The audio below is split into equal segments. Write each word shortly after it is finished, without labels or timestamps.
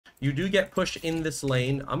You do get pushed in this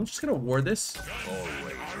lane. I'm just gonna ward this.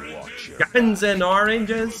 Guns and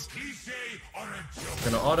oranges.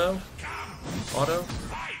 Gonna auto. Auto.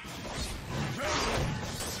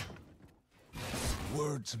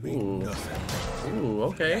 Words mean nothing. Ooh,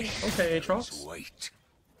 okay. Okay, Aatrox.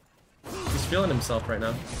 He's feeling himself right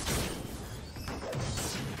now.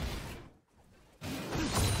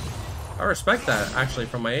 I respect that, actually,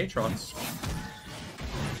 from my Aatrox.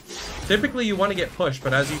 Typically, you want to get pushed,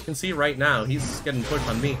 but as you can see right now, he's getting pushed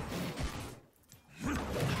on me. Knock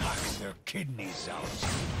their kidneys out.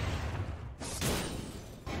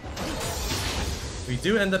 We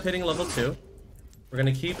do end up hitting level 2. We're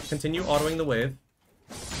going to continue autoing the wave.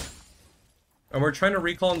 And we're trying to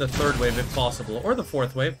recall in the 3rd wave if possible, or the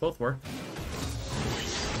 4th wave, both work.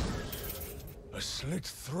 A slit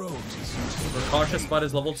throat is We're cautious about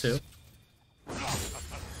his level 2.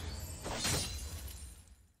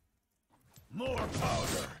 more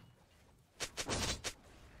powder.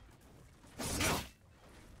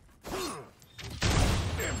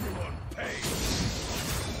 Everyone pays.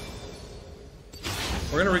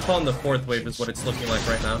 We're going to recall in the 4th wave is what it's looking like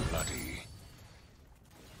right now.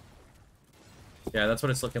 Yeah, that's what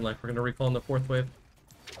it's looking like. We're going to recall in the 4th wave.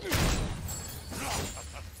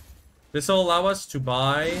 This will allow us to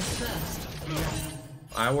buy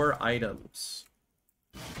our items.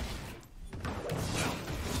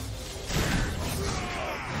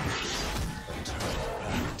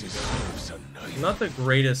 Not the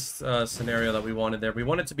greatest scenario that we wanted there. We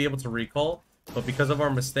wanted to be able to recall, but because of our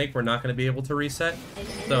mistake, we're not going to be able to reset.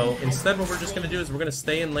 So instead, what we're just going to do is we're going to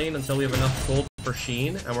stay in lane until we have enough gold for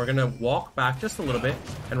Sheen, and we're going to walk back just a little bit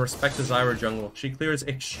and respect the Zyra jungle. She clears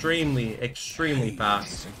extremely, extremely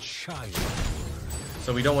fast.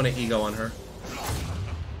 So we don't want to ego on her.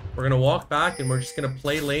 We're going to walk back and we're just going to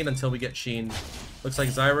play lane until we get Sheen. Looks like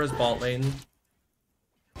Zyra's bot lane.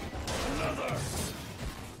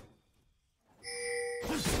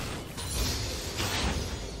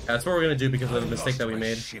 That's what we're going to do because of the mistake that we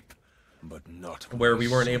made. Where we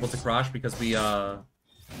weren't able to crash because we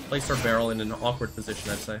placed our barrel in an awkward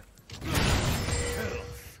position, I'd say.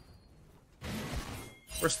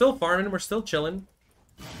 We're still farming, we're still chilling.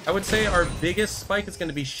 I would say our biggest spike is going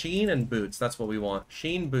to be Sheen and boots. That's what we want.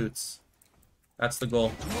 Sheen, boots. That's the goal.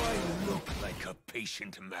 Do I look like a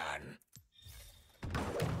patient man?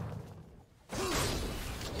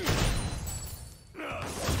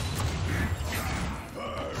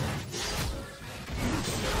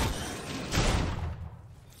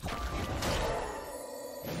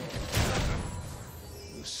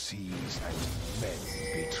 The seas and men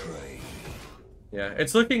betray. Yeah,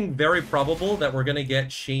 it's looking very probable that we're gonna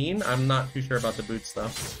get Sheen. I'm not too sure about the boots though.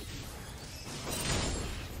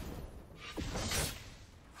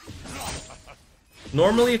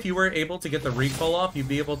 Normally, if you were able to get the recall off, you'd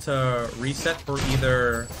be able to reset for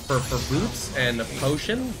either for boots and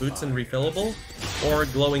potion, boots and refillable, or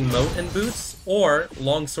glowing moat and boots, or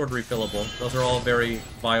longsword refillable. Those are all very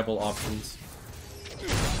viable options.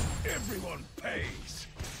 Everyone pays.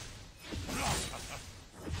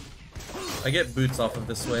 I get boots off of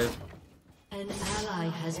this wave. An ally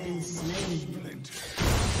has been slain.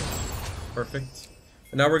 Perfect.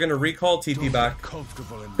 And now we're going to recall TP back.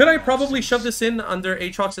 Could I probably shove this in under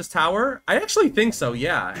Aatrox's tower? I actually think so,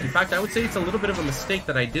 yeah. In fact, I would say it's a little bit of a mistake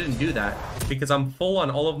that I didn't do that, because I'm full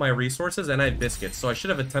on all of my resources and I have biscuits, so I should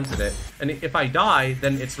have attempted it. And if I die,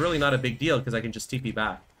 then it's really not a big deal because I can just TP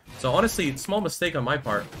back. So honestly, small mistake on my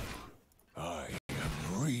part. I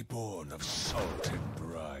am reborn of salt and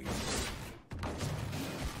brine.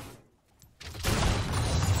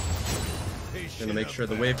 Gonna make sure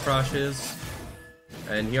the wave crashes.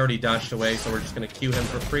 And he already dashed away, so we're just gonna queue him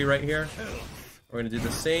for free right here. We're gonna do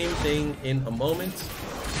the same thing in a moment.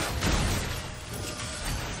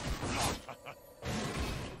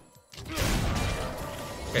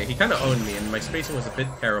 Okay, he kind of owned me, and my spacing was a bit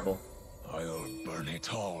terrible. I'll burn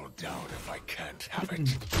it all down if I can't have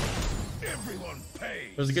it. Everyone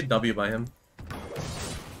pays. It was a good W by him.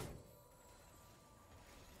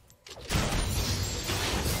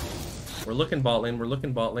 We're looking bot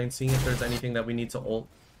lane, seeing if there's anything that we need to ult.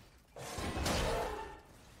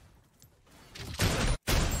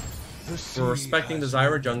 We're respecting the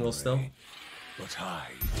Zyra jungle still. But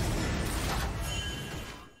I...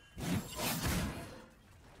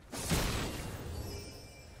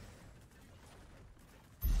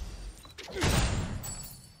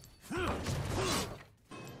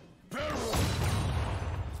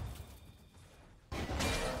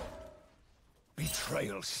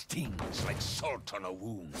 Betrayal stings like salt on a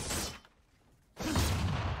wound.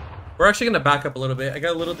 We're actually gonna back up a little bit. I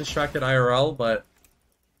got a little distracted IRL, but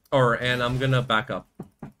and I'm gonna back up.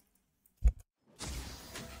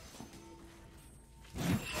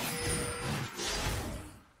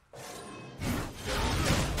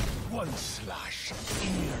 clash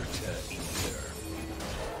ear to ear.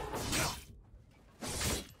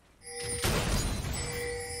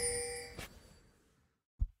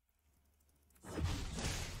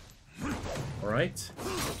 All right.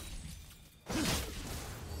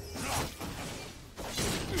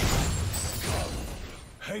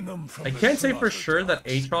 I can't say for sure that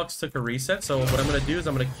Aatrox took a reset, so what I'm going to do is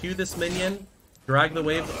I'm going to Q this minion, drag the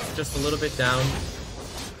wave just a little bit down.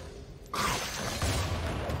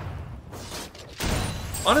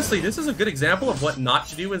 Honestly, this is a good example of what not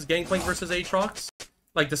to do as Gangplank versus Aatrox.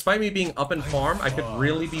 Like, despite me being up in farm, I could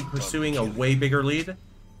really be pursuing a way bigger lead.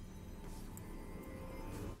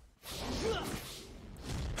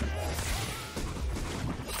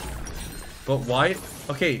 But why?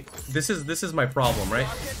 Okay, this is my problem, right?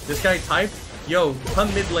 This guy typed, yo,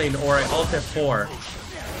 come mid lane or I ult F4.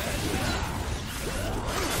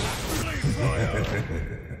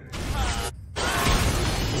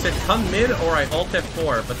 He said come mid or I ult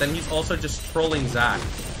F4, but then he's also just trolling Zach.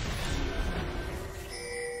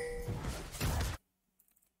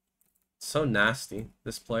 So nasty,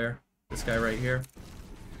 this player. This guy right here.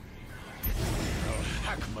 I'll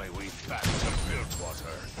hack my way back to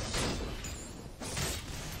Bilgewater.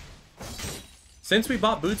 Since we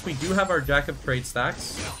bought boots, we do have our Jack of Trade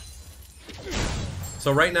stacks.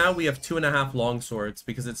 So right now we have 2.5 long swords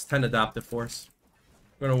because it's 10 adaptive force.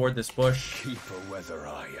 We're gonna ward this bush. Keep a weather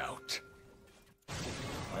eye out.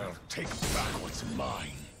 I'll take back what's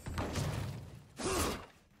mine.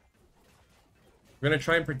 We're gonna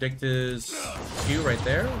try and predict his Q right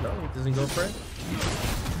there. No, he doesn't go for it.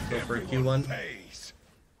 Go for a Q1. Pays.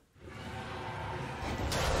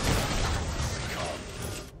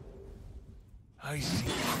 I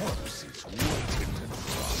see corpses waiting to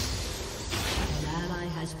drop.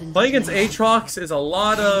 Playing against Aatrox is a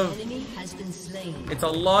lot of... Enemy has been slain. It's a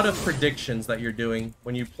lot of predictions that you're doing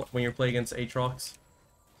when you play against Aatrox.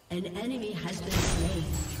 An enemy has been slain.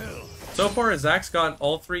 So far, Zach's got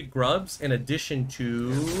all 3 grubs in addition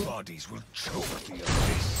to... Bodies will choke the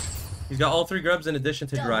abyss. He's got all 3 grubs in addition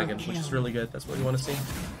to Double Dragon, kill. which is really good. That's what we want to see.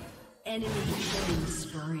 Enemy killing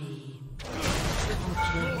spree. Triple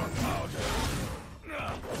kill.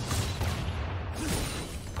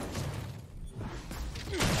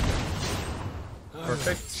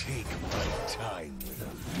 Perfect. Take my time with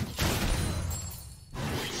them.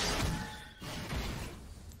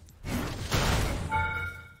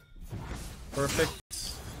 Perfect.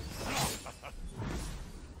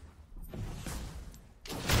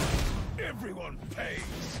 Everyone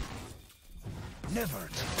pays. Never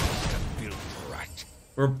trust a built rat.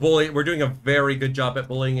 We're doing a very good job at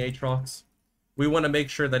bullying Aatrox. We want to make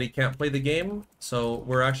sure that he can't play the game, so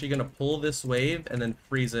we're actually going to pull this wave and then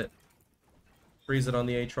freeze it. Freeze it on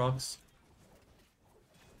the Aatrox.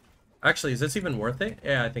 Actually, is this even worth it?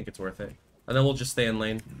 Yeah, I think it's worth it. And then we'll just stay in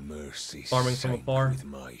lane. Mercy Farming from sank afar. with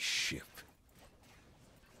my ship.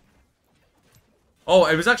 Oh,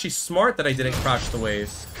 it was actually smart that I didn't crash the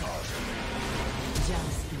wave.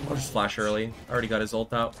 I'll just flash early. I already got his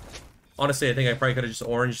ult out. Honestly, I think I probably could have just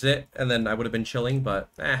oranged it, and then I would have been chilling, but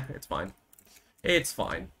it's fine. It's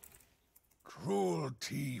fine.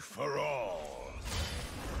 Cruelty for all.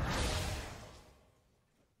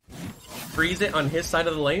 Freeze it on his side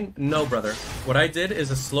of the lane? No, brother. What I did is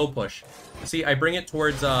a slow push. See, I bring it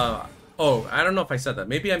towards, oh, I don't know if I said that.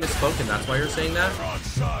 Maybe I misspoke and that's why you're saying that.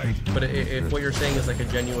 Broadside. But if what you're saying is like a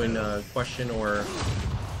genuine question or... An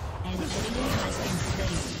enemy has been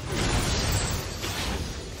slain.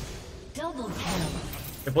 Double kill.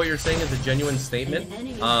 If what you're saying is a genuine statement, An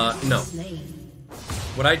enemy has been no. slain.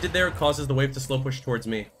 What I did there causes the wave to slow push towards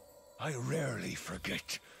me. I rarely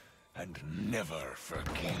forget and never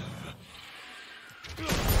forgive.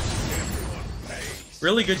 Everyone pays.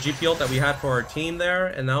 Really good GP ult that we had for our team there.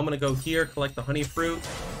 And now I'm going to go here, collect the honey fruit,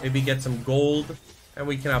 maybe get some gold, and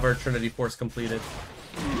we can have our Trinity Force completed.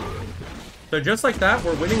 So just like that,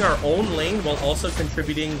 we're winning our own lane while also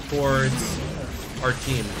contributing towards our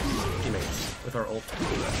teammates with our ult.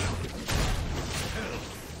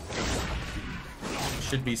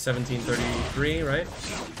 Should be 1733, right?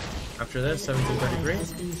 After this, 1733.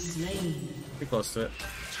 Has been slain. Pretty close to it.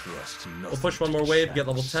 Trust We'll push one more wave, get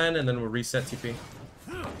level 10, and then we'll reset TP.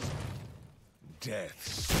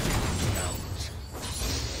 Death out.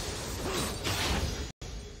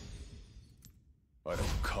 I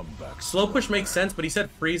don't come back. Slow push makes sense, but he said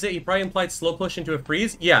freeze it. He probably implied slow push into a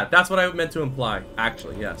freeze. Yeah, that's what I meant to imply.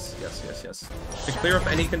 Actually, yes. To clear up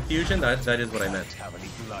any confusion, that is what I meant. Have any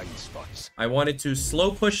blind spots? I wanted to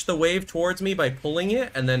slow push the wave towards me by pulling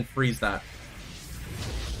it, and then freeze that.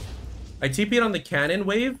 I TP'd on the cannon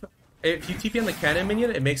wave. If you TP on the cannon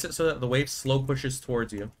minion, it makes it so that the wave slow pushes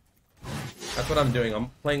towards you. That's what I'm doing.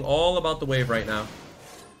 I'm playing all about the wave right now.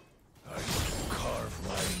 I shall carve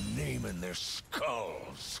my name in their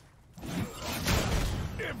skulls.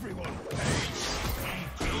 Everyone pays.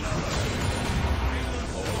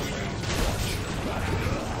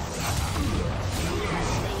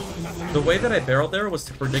 The way that I barreled there was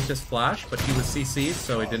to predict his flash, but he was CC'd,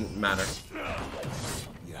 so it didn't matter.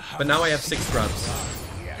 But now I have 6 scrubs.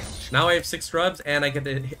 Now I have 6 scrubs, and I get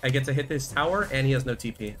to hit his tower, and he has no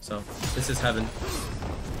TP. So this is heaven.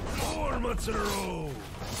 4 months in a row.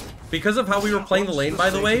 Because of how we were playing the lane, by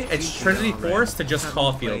the way, it's Trinity Force to just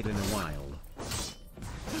Caulfield.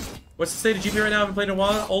 What's the state of GP right now? I haven't played in a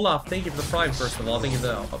while. Olaf, thank you for the Prime, first of all. Thank you for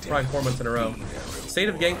the Prime 4 months in a row. State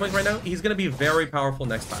of Gangplank right now, he's going to be very powerful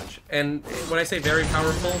next patch. And when I say very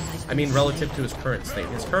powerful, I mean relative to his current state.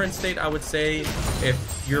 His current state, I would say,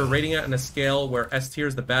 if you're rating it on a scale where S tier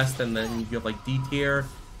is the best, and then you have like D tier,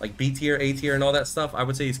 like B tier, A tier, and all that stuff, I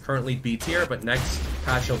would say he's currently B tier, but next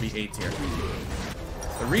patch he'll be A tier.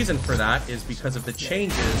 The reason for that is because of the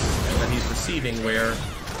changes that he's receiving, where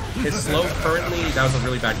his slow currently, that was a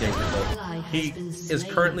really bad game control. He is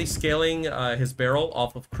currently scaling his barrel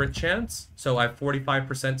off of crit chance, so I have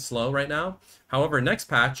 45% slow right now. However, next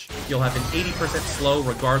patch, you'll have an 80% slow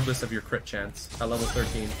regardless of your crit chance at level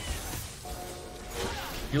 13.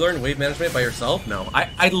 You learned wave management by yourself? No. I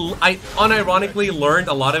unironically learned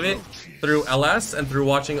a lot of it through LS and through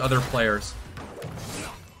watching other players.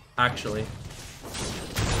 Actually.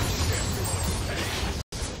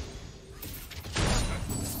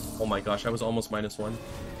 Oh my gosh, I was almost -1.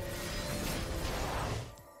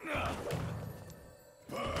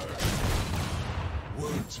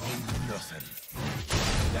 Words mean nothing.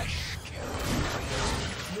 Flesh kills.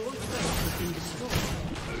 Your turret has been destroyed.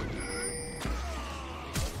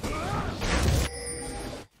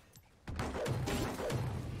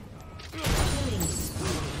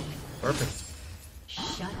 Perfect.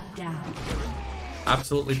 Shut down.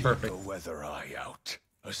 Absolutely perfect. The weather eye out.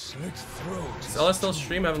 A slit throat. Does LS still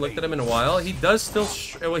stream? I haven't looked at him in a while. He does still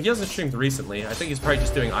well, he hasn't streamed recently. I think he's probably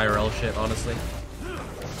just doing IRL shit, honestly.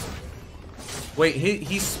 Wait,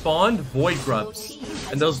 he spawned Void Grubs.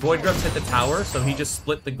 And those Void Grubs hit the tower, so he just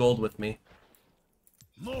split the gold with me.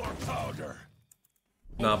 More powder.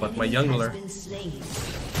 Nah, but my youngler. Nice.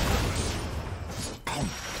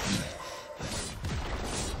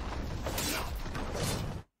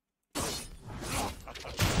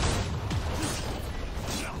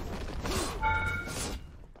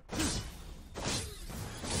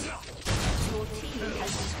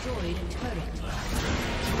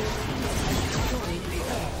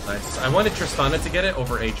 I wanted Tristana to get it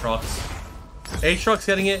over Aatrox. Aatrox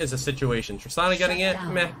getting it is a situation. Tristana getting it,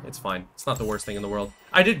 meh, it's fine. It's not the worst thing in the world.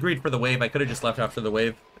 I did greed for the wave. I could have just left after the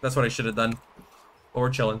wave. That's what I should have done. But we're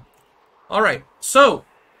chilling. Alright, so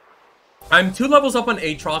I'm 2 levels up on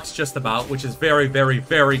Aatrox just about, which is very, very,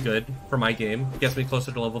 very good for my game. It gets me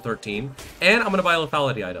closer to level 13. And I'm going to buy a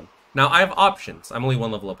lethality item. Now, I have options. I'm only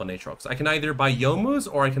 1 level up on Aatrox. I can either buy Yomu's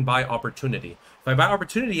or I can buy Opportunity. If I buy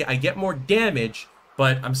Opportunity, I get more damage,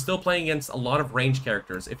 but I'm still playing against a lot of range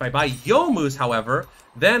characters. If I buy Yomu's, however,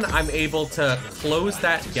 then I'm able to close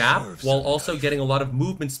that gap while also getting a lot of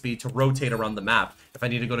movement speed to rotate around the map. If I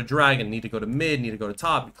need to go to Dragon, need to go to mid, need to go to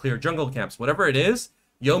top, clear jungle camps, whatever it is,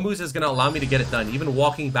 Yomu's is going to allow me to get it done. Even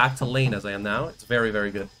walking back to lane as I am now, it's very,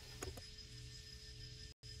 very good.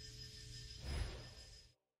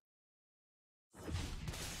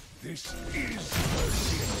 This is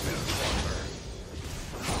mercy and Bellwater.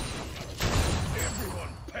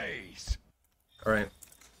 Everyone pays. Alright.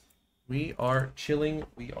 We are chilling.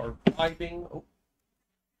 We are vibing. Oh.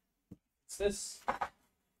 Fix this.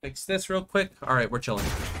 Fix this real quick. Alright, we're chilling.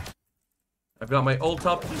 I've got my ult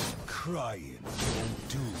up. Crying won't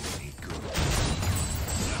do any good.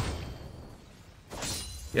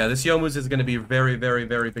 Yeah, this Yomu's is going to be a very, very,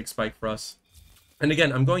 very big spike for us. And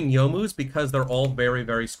again, I'm going Yomu's because they're all very,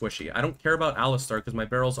 very squishy. I don't care about Alistar because my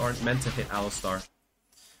barrels aren't meant to hit Alistar.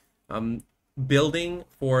 I'm building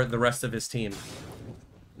for the rest of his team.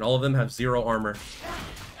 And all of them have 0 armor.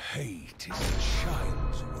 Hate is a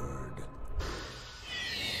child's word.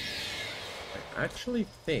 I actually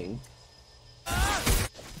think...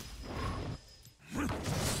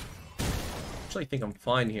 I'm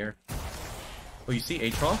fine here. Oh, you see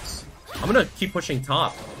Aatrox? I'm gonna keep pushing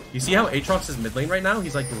top. You see how Aatrox is mid lane right now?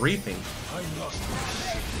 He's like reaping.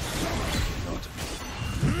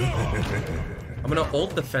 I'm gonna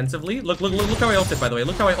ult defensively. Look how I ulted, by the way.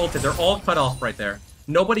 Look how I ulted. They're all cut off right there.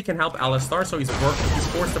 Nobody can help Alistar, so he's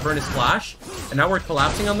forced to burn his flash. And now we're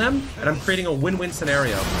collapsing on them, and I'm creating a win-win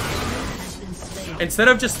scenario. Instead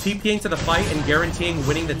of just TPing to the fight and guaranteeing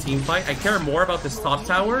winning the team fight, I care more about this top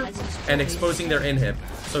tower and exposing their inhib.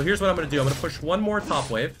 So here's what I'm going to do. I'm going to push one more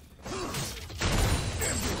top wave.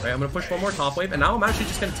 Right, I'm going to push one more top wave, and now I'm actually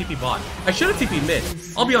just going to TP bot. I should have TP mid.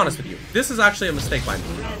 I'll be honest with you. This is actually a mistake by me.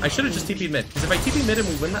 I should have just TP mid, because if I TP mid and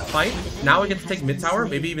we win that fight, now I get to take mid tower,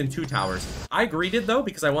 maybe even 2 towers. I greeded, though,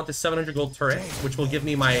 because I want this 700 gold turret, which will give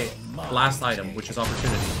me my last item, which is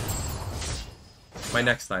opportunity. My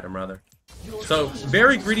next item, rather. So,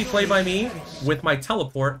 very greedy play by me with my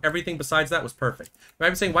teleport. Everything besides that was perfect.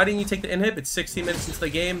 I'm saying, why didn't you take the inhib? It's 16 minutes into the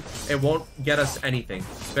game. It won't get us anything.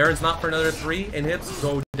 Baron's not for another 3. Inhibs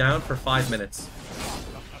go down for 5 minutes.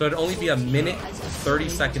 So it'd only be a minute, 30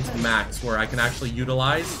 seconds max where I can actually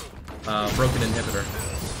utilize broken inhibitor.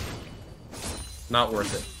 Not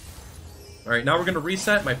worth it. Alright, now we're going to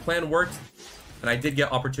reset. My plan worked, and I did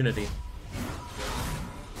get opportunity.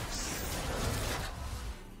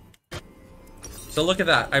 So look at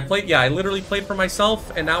that. I literally played for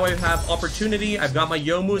myself, and now I have opportunity. I've got my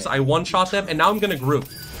Yomus, I one-shot them, and now I'm gonna group.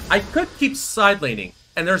 I could keep side laning,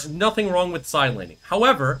 and there's nothing wrong with side laning.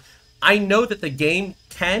 However, I know that the game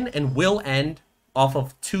can and will end off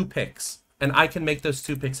of 2 picks, and I can make those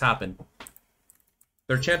 2 picks happen.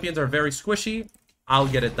 Their champions are very squishy. I'll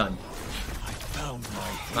get it done.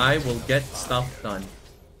 I will get stuff done.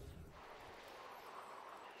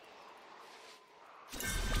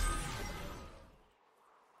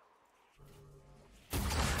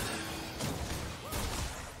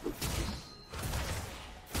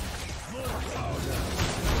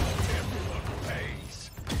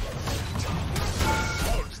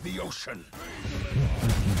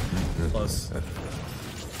 Close.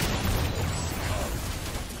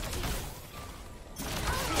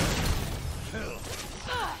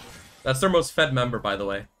 That's their most fed member, by the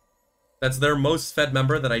way. That's their most fed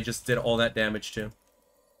member that I just did all that damage to.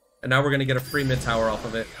 And now we're gonna get a free mid tower off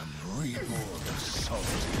of it.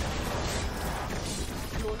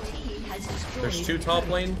 There's 2 top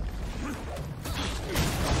lane.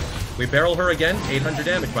 We barrel her again. 800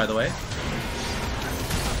 damage, by the way.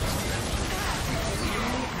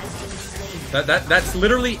 That's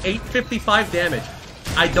literally 855 damage.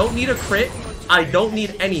 I don't need a crit. I don't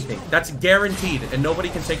need anything. That's guaranteed, and nobody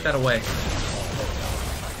can take that away.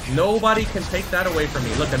 Nobody can take that away from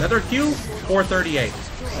me. Look, another Q, 438.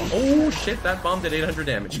 Oh shit, that bomb did 800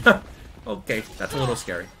 damage. Okay, that's a little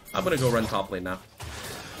scary. I'm gonna go run top lane now.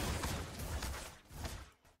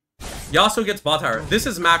 Yasuo gets bot tower. This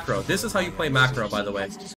is macro. This is how you play macro, by the way.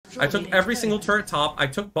 I took every single turret top. I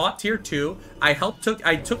took bot tier 2. I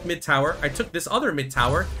took mid tower. I took this other mid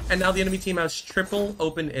tower. And now the enemy team has triple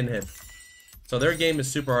open inhib. So their game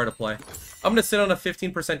is super hard to play. I'm going to sit on a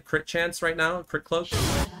 15% crit chance right now. Crit cloak.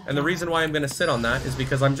 And the reason why I'm going to sit on that is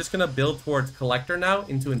because I'm just going to build towards Collector now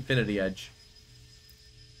into Infinity Edge.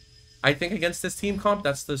 I think against this team comp,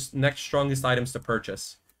 that's the next strongest items to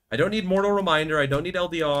purchase. I don't need Mortal Reminder. I don't need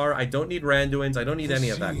LDR. I don't need Randuins. I don't need any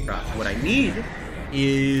of that crap. What I need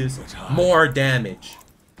is more damage.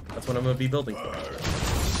 That's what I'm going to be building for.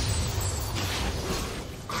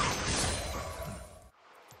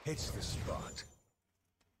 Hits the spot.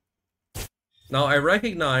 Now, I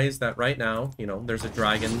recognize that right now, you know, there's a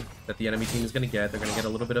dragon that the enemy team is going to get. They're going to get a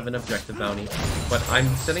little bit of an objective bounty. But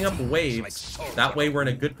I'm setting up waves. That way we're in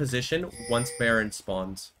a good position once Baron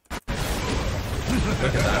spawns. Look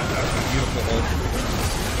at that. Beautiful ult.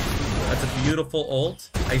 That's a beautiful ult.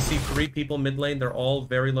 I see 3 people mid lane. They're all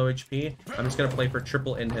very low HP. I'm just going to play for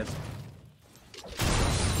triple inhib.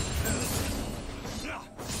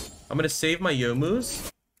 I'm going to save my Yomus.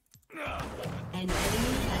 An enemy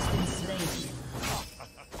has been slain.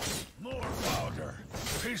 More powder.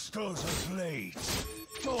 Pistols aflame.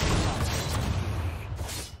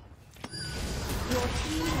 Your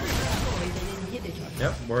team has destroyed an inhibitor.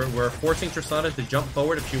 Yep, we're forcing Tristana to jump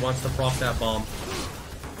forward if she wants to proc that bomb.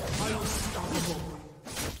 Unstoppable.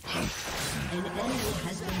 An enemy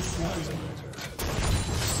has been slain.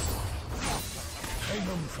 Hang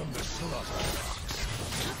them from the slaughter.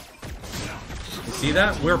 You see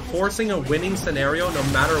that? We're forcing a winning scenario no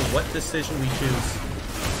matter what decision we choose.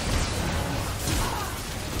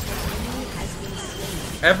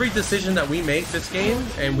 Every decision that we make this game,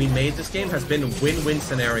 and we made this game, has been a win-win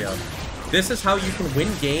scenario. This is how you can win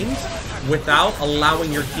games without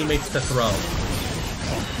allowing your teammates to throw.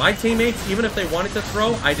 My teammates, even if they wanted to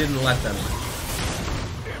throw, I didn't let them.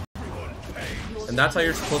 And that's how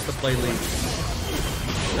you're supposed to play League.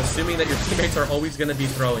 Assuming that your teammates are always going to be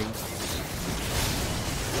throwing.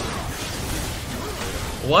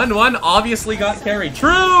 1-1 obviously got carried.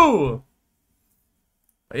 True!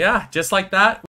 But yeah, just like that.